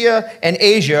Cilicia and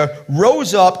Asia,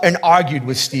 rose up and argued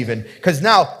with Stephen. Because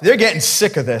now they're getting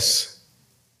sick of this.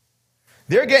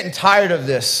 They're getting tired of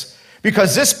this.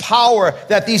 Because this power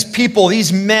that these people,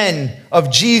 these men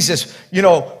of Jesus,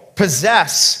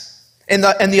 possess, and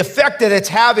the effect that it's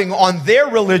having on their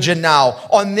religion now,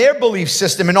 on their belief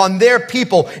system, and on their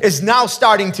people is now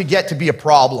starting to get to be a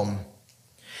problem.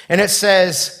 And it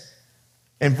says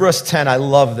in verse 10, I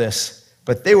love this,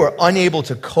 but they were unable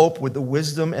to cope with the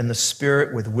wisdom and the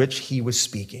spirit with which he was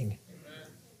speaking.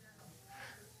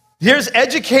 Here's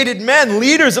educated men,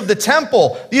 leaders of the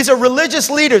temple. These are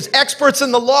religious leaders, experts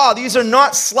in the law. These are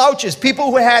not slouches, people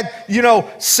who had,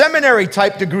 seminary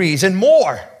type degrees and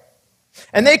more.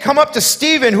 And they come up to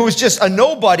Stephen, who's just a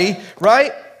nobody,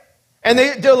 right? And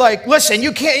they're like, listen,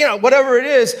 you can't, whatever it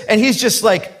is. And he's just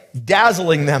like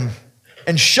dazzling them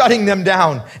and shutting them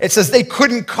down. It says they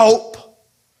couldn't cope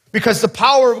because the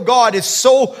power of God is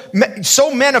so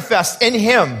manifest in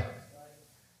him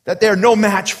that they're no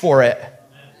match for it.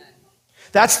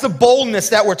 That's the boldness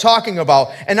that we're talking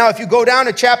about. And now if you go down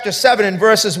to chapter 7 and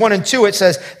verses 1 and 2, it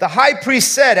says, the high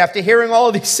priest said, after hearing all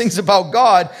of these things about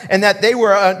God and that they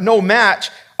were no match,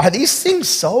 are these things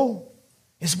so?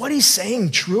 Is what he's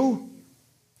saying true?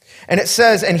 And it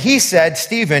says, and he said,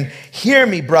 Stephen, hear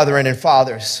me, brethren and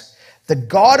fathers. The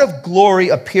God of glory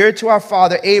appeared to our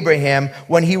father Abraham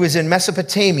when he was in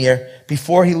Mesopotamia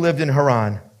before he lived in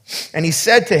Haran. And he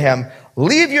said to him,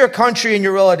 leave your country and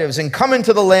your relatives and come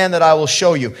into the land that I will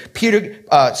show you.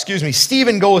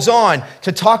 Stephen goes on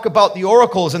to talk about the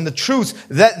oracles and the truths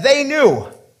that they knew.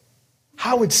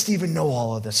 How would Stephen know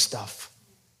all of this stuff?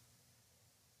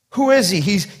 Who is he?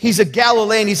 He's a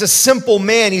Galilean. He's a simple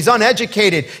man. He's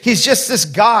uneducated. He's just this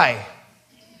guy.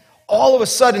 All of a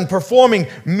sudden performing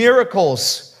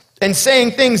miracles and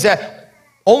saying things that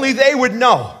only they would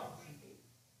know.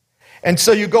 And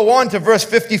so you go on to verse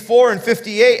 54 and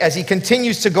 58 as he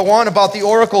continues to go on about the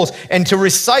oracles and to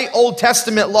recite Old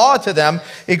Testament law to them.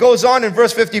 He goes on in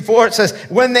verse 54, it says,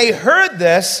 when they heard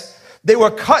this, they were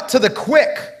cut to the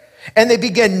quick and they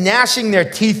began gnashing their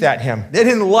teeth at him. They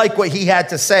didn't like what he had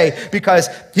to say because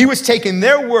he was taking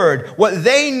their word, what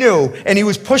they knew, and he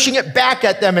was pushing it back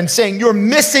at them and saying, you're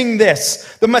missing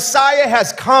this. The Messiah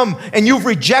has come and you've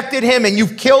rejected him and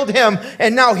you've killed him.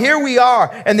 And now here we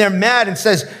are. And they're mad and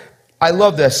says, I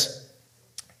love this.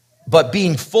 But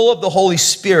being full of the Holy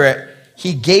Spirit,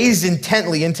 he gazed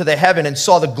intently into the heaven and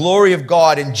saw the glory of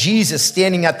God and Jesus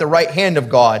standing at the right hand of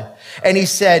God. And he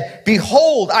said,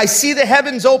 behold, I see the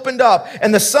heavens opened up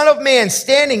and the Son of Man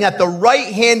standing at the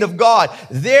right hand of God.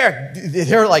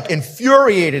 They're like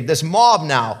infuriated, this mob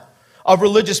now of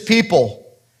religious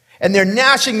people. And they're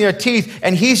gnashing their teeth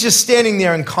and he's just standing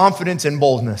there in confidence and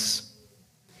boldness.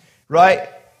 Right?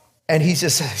 And he's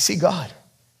just, I see God.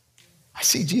 I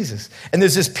see Jesus. And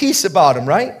there's this peace about him,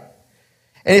 right?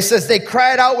 And it says they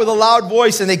cried out with a loud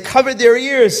voice and they covered their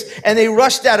ears and they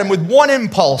rushed at him with one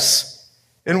impulse.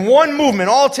 In one movement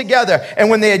all together.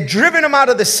 And when they had driven him out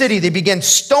of the city, they began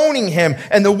stoning him.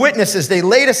 And the witnesses, they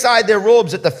laid aside their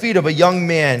robes at the feet of a young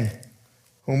man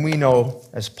whom we know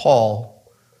as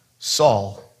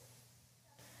Saul.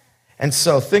 And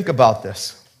so think about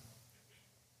this.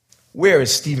 Where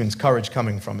is Stephen's courage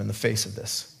coming from in the face of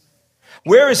this?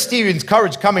 Where is Stephen's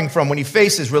courage coming from when he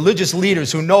faces religious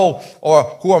leaders who know or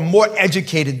who are more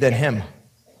educated than him?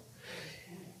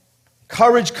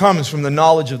 Courage comes from the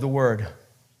knowledge of the word.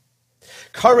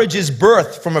 Courage is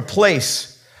birthed from a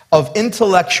place of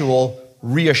intellectual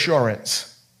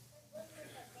reassurance.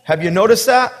 Have you noticed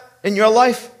that in your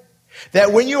life?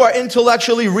 That when you are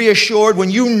intellectually reassured, when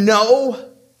you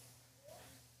know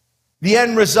the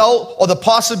end result or the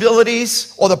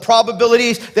possibilities or the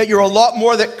probabilities that you're a lot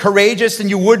more courageous than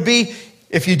you would be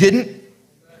if you didn't?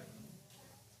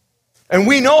 And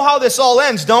we know how this all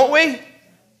ends, don't we?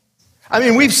 I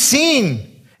mean, we've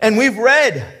seen and we've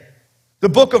read the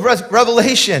book of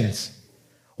Revelations.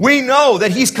 We know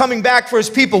that he's coming back for his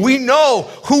people. We know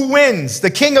who wins, the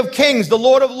King of Kings, the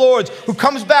Lord of Lords, who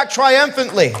comes back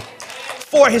triumphantly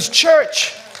for his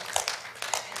church.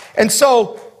 And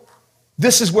so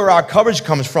this is where our courage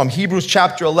comes from. Hebrews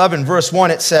chapter 11, verse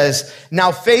 1, it says,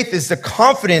 now faith is the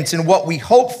confidence in what we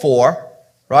hope for,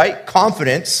 right?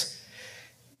 Confidence.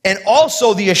 And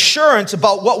also the assurance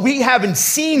about what we haven't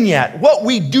seen yet, what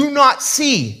we do not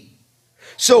see.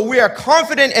 So we are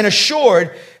confident and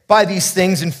assured by these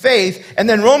things in faith. And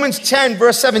then Romans 10,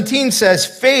 verse 17 says,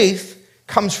 faith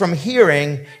comes from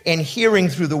hearing, and hearing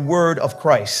through the word of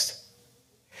Christ.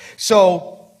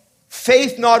 So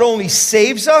faith not only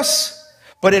saves us,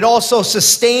 but it also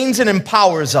sustains and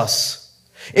empowers us.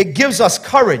 It gives us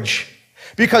courage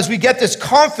because we get this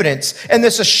confidence and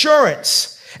this assurance.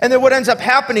 And then what ends up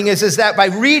happening is that by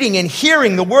reading and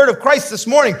hearing the word of Christ this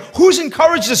morning, who's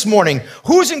encouraged this morning?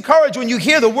 Who's encouraged when you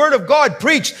hear the word of God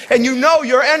preached and you know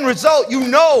your end result? You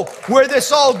know where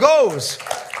this all goes.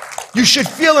 You should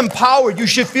feel empowered. You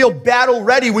should feel battle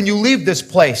ready when you leave this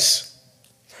place.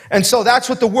 And so that's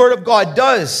what the word of God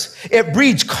does. It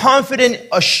breeds confident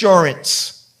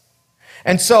assurance.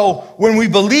 And so when we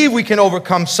believe we can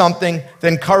overcome something,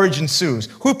 then courage ensues.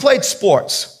 Who played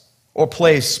sports or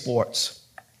plays sports?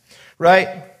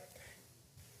 Right?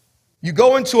 You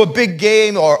go into a big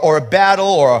game or a battle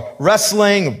or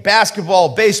wrestling, or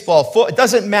basketball, baseball, football, it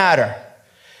doesn't matter.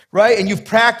 Right? And you've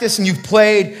practiced and you've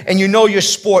played and you know your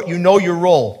sport, you know your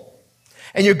role.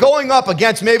 And you're going up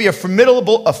against maybe a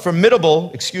formidable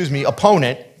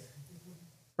opponent,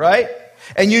 right?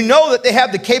 And you know that they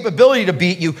have the capability to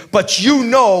beat you, but you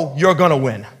know you're going to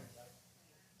win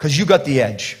because you got the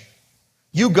edge.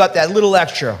 You got that little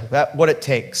extra, what it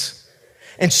takes.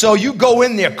 And so you go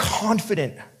in there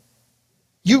confident.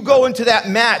 You go into that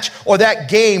match or that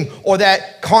game or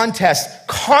that contest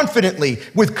confidently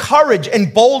with courage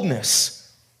and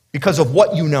boldness because of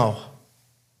what you know.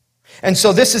 And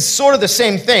so this is sort of the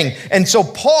same thing. And so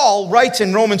Paul writes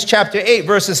in Romans chapter 8,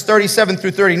 verses 37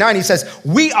 through 39, he says,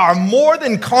 we are more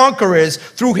than conquerors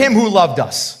through him who loved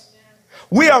us.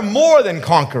 We are more than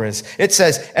conquerors. It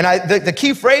says, and the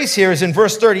key phrase here is in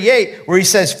verse 38, where he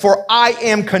says, for I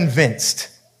am convinced.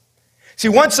 See,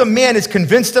 once a man is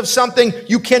convinced of something,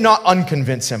 you cannot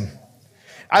unconvince him.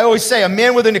 I always say a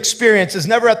man with an experience is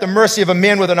never at the mercy of a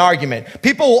man with an argument.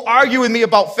 People will argue with me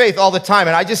about faith all the time,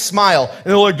 and I just smile. And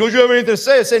they're like, don't you have anything to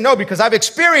say? I say, no, because I've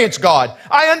experienced God.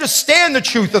 I understand the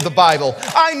truth of the Bible.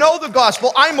 I know the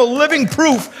gospel. I'm a living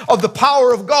proof of the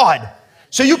power of God.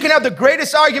 So you can have the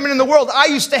greatest argument in the world. I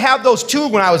used to have those too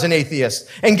when I was an atheist.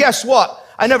 And guess what?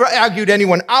 I never argued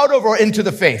anyone out of or into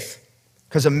the faith.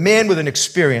 Because a man with an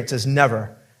experience is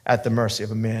never at the mercy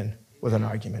of a man with an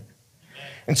argument.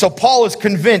 And so Paul is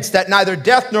convinced that neither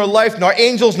death nor life, nor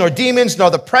angels, nor demons, nor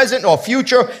the present, nor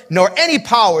future, nor any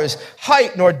powers,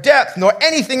 height, nor depth, nor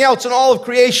anything else in all of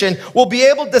creation will be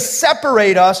able to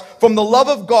separate us from the love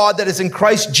of God that is in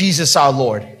Christ Jesus our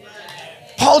Lord.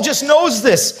 Paul just knows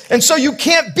this. And so you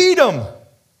can't beat him.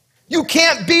 You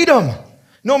can't beat him.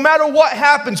 No matter what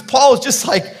happens, Paul is just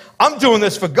like, I'm doing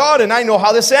this for God and I know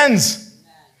how this ends.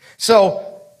 So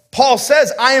Paul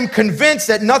says, I am convinced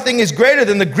that nothing is greater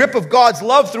than the grip of God's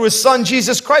love through his son,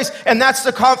 Jesus Christ. And that's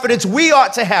the confidence we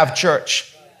ought to have,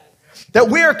 church. That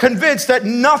we are convinced that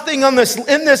nothing in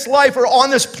this life or on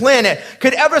this planet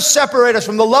could ever separate us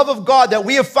from the love of God that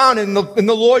we have found in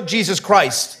the Lord Jesus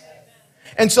Christ.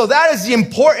 And so that is the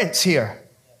importance here.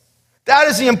 That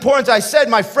is the importance. I said,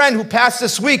 my friend who passed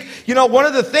this week, one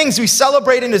of the things we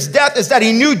celebrate in his death is that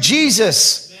he knew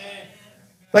Jesus.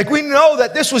 Like we know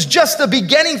that this was just the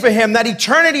beginning for him, that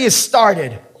eternity has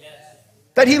started.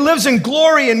 That he lives in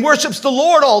glory and worships the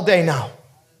Lord all day now.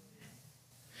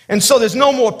 And so there's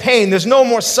no more pain, there's no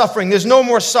more suffering, there's no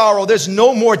more sorrow, there's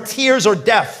no more tears or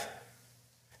death.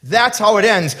 That's how it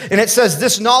ends. And it says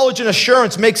this knowledge and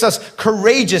assurance makes us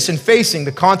courageous in facing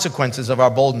the consequences of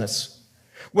our boldness.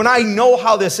 When I know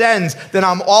how this ends, then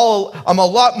I'm a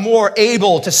lot more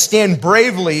able to stand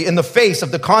bravely in the face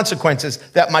of the consequences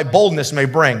that my boldness may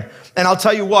bring. And I'll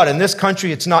tell you what, in this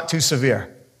country, it's not too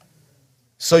severe.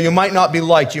 So you might not be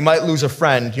liked, you might lose a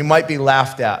friend, you might be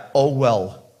laughed at. Oh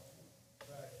well.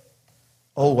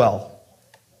 Oh well.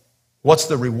 What's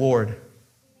the reward?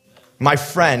 My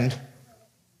friend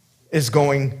is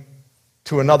going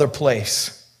to another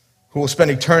place who will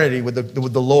spend eternity with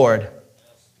the Lord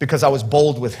because I was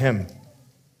bold with him,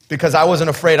 because I wasn't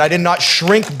afraid. I did not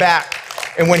shrink back.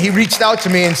 And when he reached out to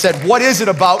me and said, what is it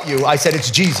about you? I said,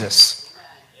 it's Jesus.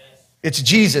 It's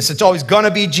Jesus. It's always going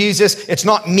to be Jesus. It's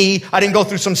not me. I didn't go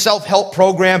through some self-help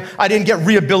program. I didn't get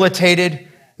rehabilitated.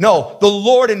 No, the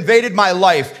Lord invaded my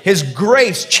life. His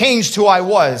grace changed who I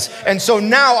was. And so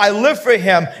now I live for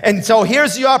him. And so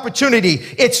here's the opportunity.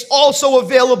 It's also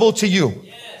available to you.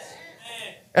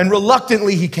 And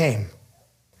reluctantly he came.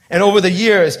 And over the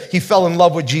years, he fell in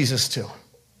love with Jesus too.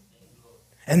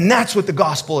 And that's what the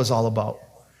gospel is all about.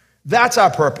 That's our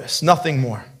purpose, nothing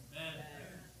more.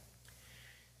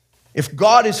 If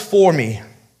God is for me,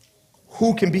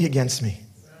 who can be against me?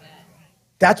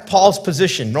 That's Paul's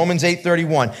position, Romans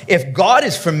 8:31. If God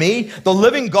is for me, the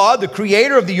living God, the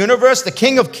creator of the universe, the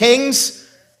King of kings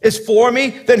is for me,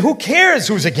 then who cares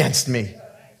who's against me?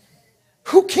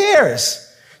 Who cares?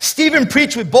 Stephen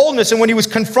preached with boldness, and when he was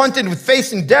confronted with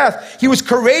facing death, he was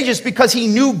courageous because he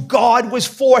knew God was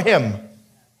for him.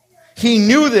 He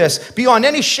knew this beyond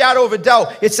any shadow of a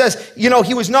doubt. It says,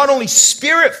 he was not only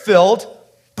spirit-filled,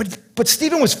 but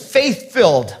Stephen was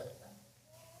faith-filled.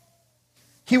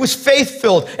 He was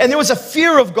faith-filled. And there was a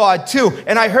fear of God too.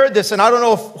 And I heard this, and I don't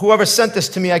know if whoever sent this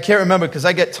to me, I can't remember because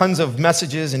I get tons of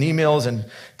messages and emails and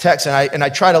texts, and I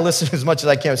try to listen as much as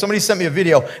I can. Somebody sent me a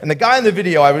video, and the guy in the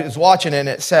video, I was watching it, and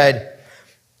it said,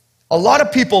 a lot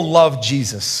of people love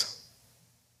Jesus,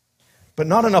 but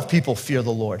not enough people fear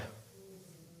the Lord.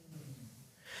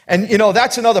 And,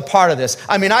 that's another part of this.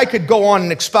 I mean, I could go on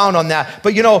and expound on that.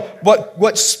 But,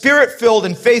 what spirit-filled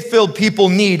and faith-filled people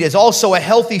need is also a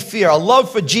healthy fear, a love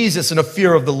for Jesus and a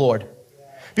fear of the Lord.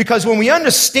 Because when we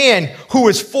understand who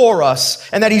is for us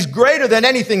and that he's greater than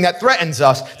anything that threatens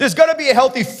us, there's going to be a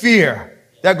healthy fear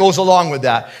that goes along with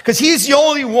that. Because he's the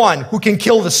only one who can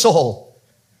kill the soul.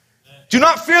 Do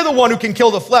not fear the one who can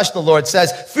kill the flesh, the Lord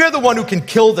says. Fear the one who can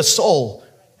kill the soul.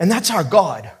 And that's our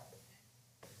God.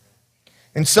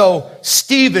 And so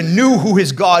Stephen knew who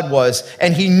his God was,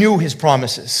 and he knew his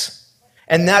promises.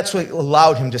 And that's what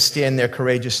allowed him to stand there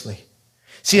courageously.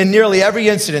 See, in nearly every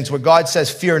incident where God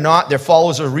says, fear not, there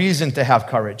follows a reason to have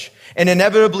courage. And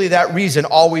inevitably that reason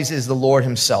always is the Lord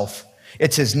himself.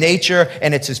 It's his nature,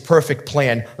 and it's his perfect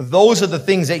plan. Those are the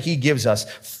things that he gives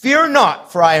us. Fear not,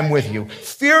 for I am with you.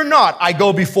 Fear not, I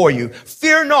go before you.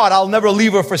 Fear not, I'll never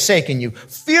leave or forsaken you.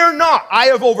 Fear not, I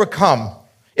have overcome.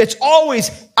 It's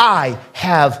always, I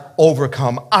have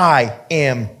overcome. I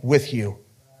am with you.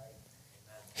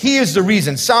 He is the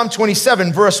reason. Psalm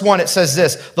 27, verse 1, it says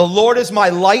this, the Lord is my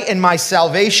light and my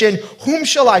salvation. Whom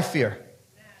shall I fear?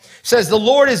 It says, the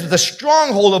Lord is the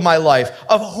stronghold of my life.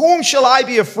 Of whom shall I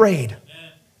be afraid?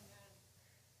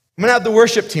 I'm going to have the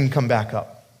worship team come back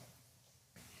up.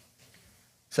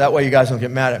 So that way you guys don't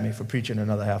get mad at me for preaching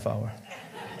another half hour.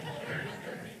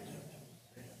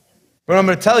 But I'm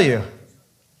going to tell you,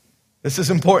 this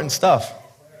is important stuff.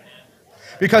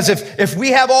 Because if we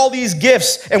have all these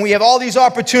gifts and we have all these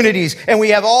opportunities and we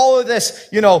have all of this,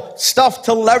 stuff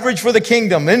to leverage for the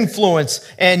kingdom, influence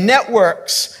and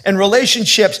networks and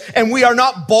relationships, and we are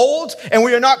not bold and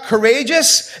we are not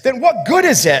courageous, then what good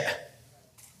is it?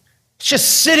 It's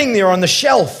just sitting there on the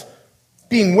shelf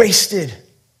being wasted.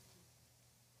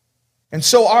 And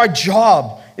so our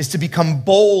job is to become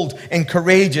bold and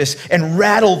courageous and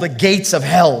rattle the gates of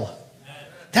hell.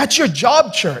 That's your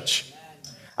job, church.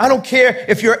 I don't care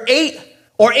if you're 8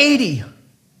 or 80.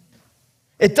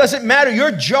 It doesn't matter.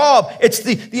 Your job, it's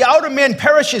the outer man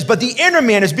perishes, but the inner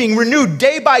man is being renewed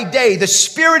day by day. The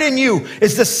spirit in you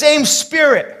is the same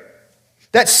spirit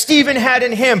that Stephen had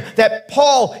in him, that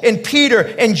Paul and Peter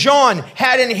and John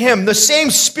had in him. The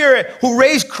same spirit who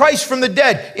raised Christ from the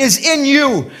dead is in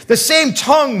you. The same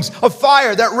tongues of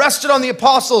fire that rested on the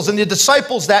apostles and the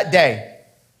disciples that day.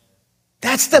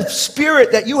 That's the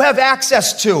spirit that you have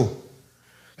access to.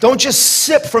 Don't just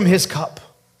sip from his cup.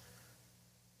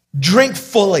 Drink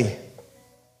fully.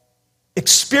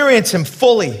 Experience him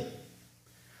fully.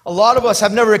 A lot of us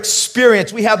have never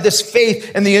experienced, we have this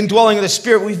faith in the indwelling of the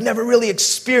Spirit. We've never really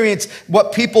experienced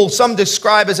what some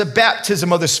describe as a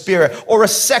baptism of the Spirit or a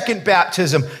second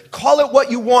baptism. Call it what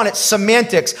you want, it's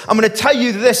semantics. I'm going to tell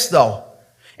you this though.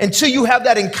 Until you have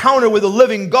that encounter with the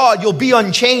living God, you'll be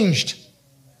unchanged.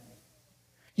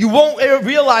 You won't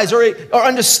realize or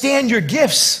understand your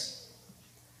gifts.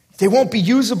 They won't be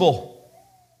usable.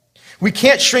 We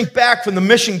can't shrink back from the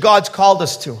mission God's called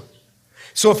us to.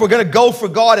 So if we're going to go for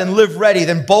God and live ready,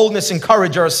 then boldness and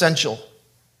courage are essential.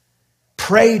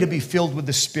 Pray to be filled with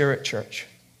the Spirit, church.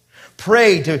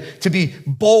 Pray to be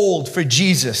bold for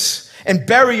Jesus. And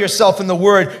bury yourself in the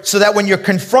Word so that when you're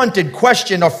confronted,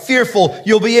 questioned, or fearful,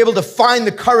 you'll be able to find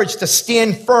the courage to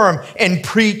stand firm and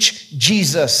preach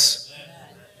Jesus.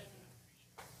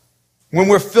 When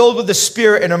we're filled with the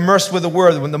Spirit and immersed with the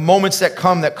Word, when the moments that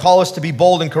come that call us to be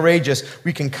bold and courageous,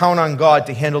 we can count on God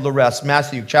to handle the rest.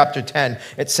 Matthew chapter 10,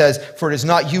 it says, "For it is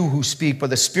not you who speak, but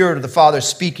the Spirit of the Father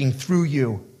speaking through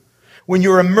you." When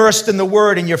you're immersed in the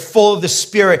Word and you're full of the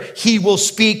Spirit, He will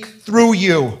speak through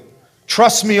you.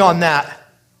 Trust me on that.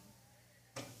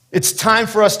 It's time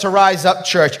for us to rise up,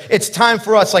 church. It's time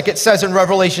for us, like it says in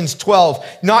Revelations 12,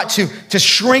 not to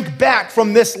shrink back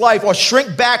from this life or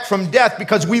shrink back from death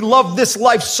because we love this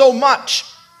life so much.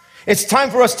 It's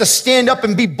time for us to stand up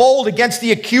and be bold against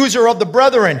the accuser of the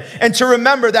brethren and to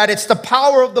remember that it's the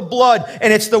power of the blood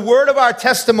and it's the word of our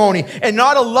testimony and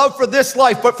not a love for this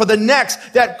life but for the next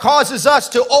that causes us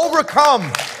to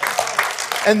overcome.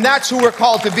 And that's who we're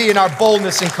called to be in our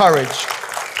boldness and courage.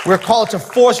 We're called to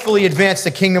forcefully advance the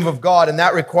kingdom of God, and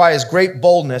that requires great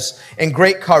boldness and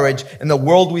great courage in the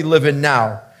world we live in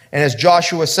now. And as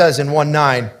Joshua says in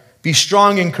 1:9, be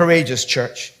strong and courageous,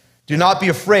 church. Do not be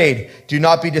afraid. Do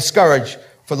not be discouraged,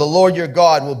 for the Lord your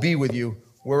God will be with you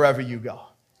wherever you go.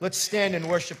 Let's stand and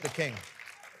worship the King.